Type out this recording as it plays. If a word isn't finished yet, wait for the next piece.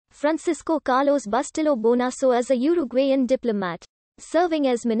Francisco Carlos Bustillo Bonasso is a Uruguayan diplomat, serving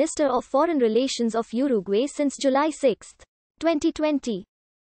as Minister of Foreign Relations of Uruguay since July 6, 2020.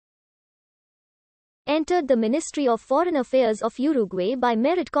 Entered the Ministry of Foreign Affairs of Uruguay by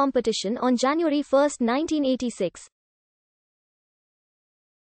merit competition on January 1, 1986.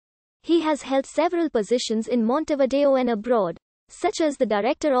 He has held several positions in Montevideo and abroad, such as the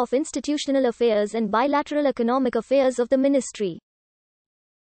Director of Institutional Affairs and Bilateral Economic Affairs of the Ministry.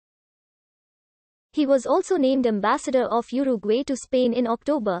 He was also named Ambassador of Uruguay to Spain in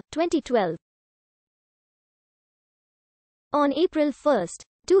October 2012. On April 1,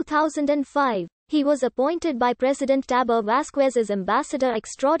 2005, he was appointed by President Tabar Vázquez as Ambassador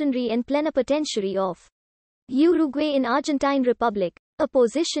Extraordinary and Plenipotentiary of Uruguay in Argentine Republic, a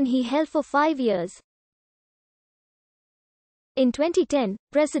position he held for 5 years. In 2010,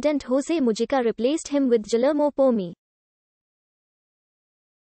 President José Mujica replaced him with Guillermo Pomi.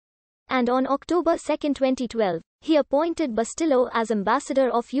 And on October 2, 2012, he appointed Bustillo as Ambassador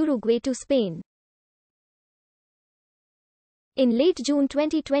of Uruguay to Spain. In late June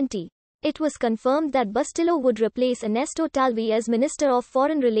 2020, it was confirmed that Bustillo would replace Ernesto Talvi as Minister of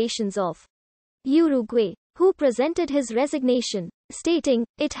Foreign Relations of Uruguay, who presented his resignation, stating,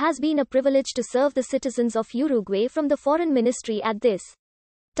 "It has been a privilege to serve the citizens of Uruguay from the Foreign Ministry at this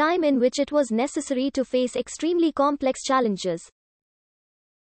time in which it was necessary to face extremely complex challenges."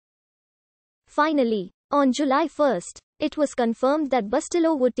 Finally, on July 1, it was confirmed that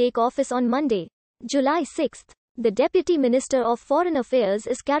Bustillo would take office on Monday, July 6. The Deputy Minister of Foreign Affairs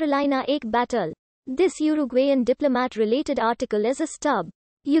is Carolina Eck Battle. This Uruguayan diplomat-related article is a stub.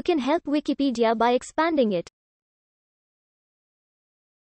 You can help Wikipedia by expanding it.